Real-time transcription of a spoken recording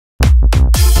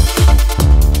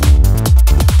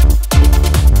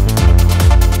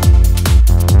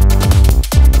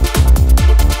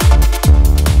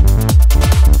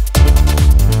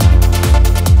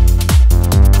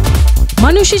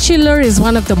Manushi Chillar is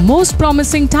one of the most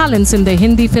promising talents in the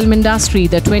Hindi film industry.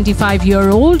 The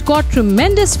 25-year-old got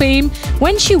tremendous fame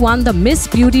when she won the Miss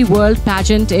Beauty World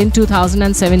pageant in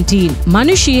 2017.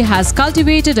 Manushi has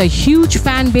cultivated a huge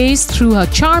fan base through her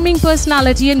charming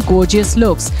personality and gorgeous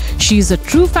looks. She is a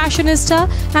true fashionista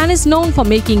and is known for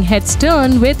making heads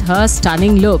turn with her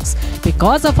stunning looks.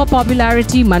 Because of her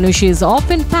popularity, Manushi is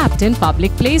often papped in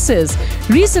public places.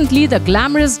 Recently, the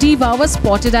glamorous diva was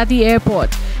spotted at the airport.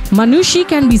 Manushi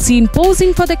can be seen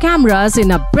posing for the cameras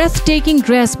in a breathtaking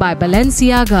dress by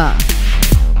Balenciaga.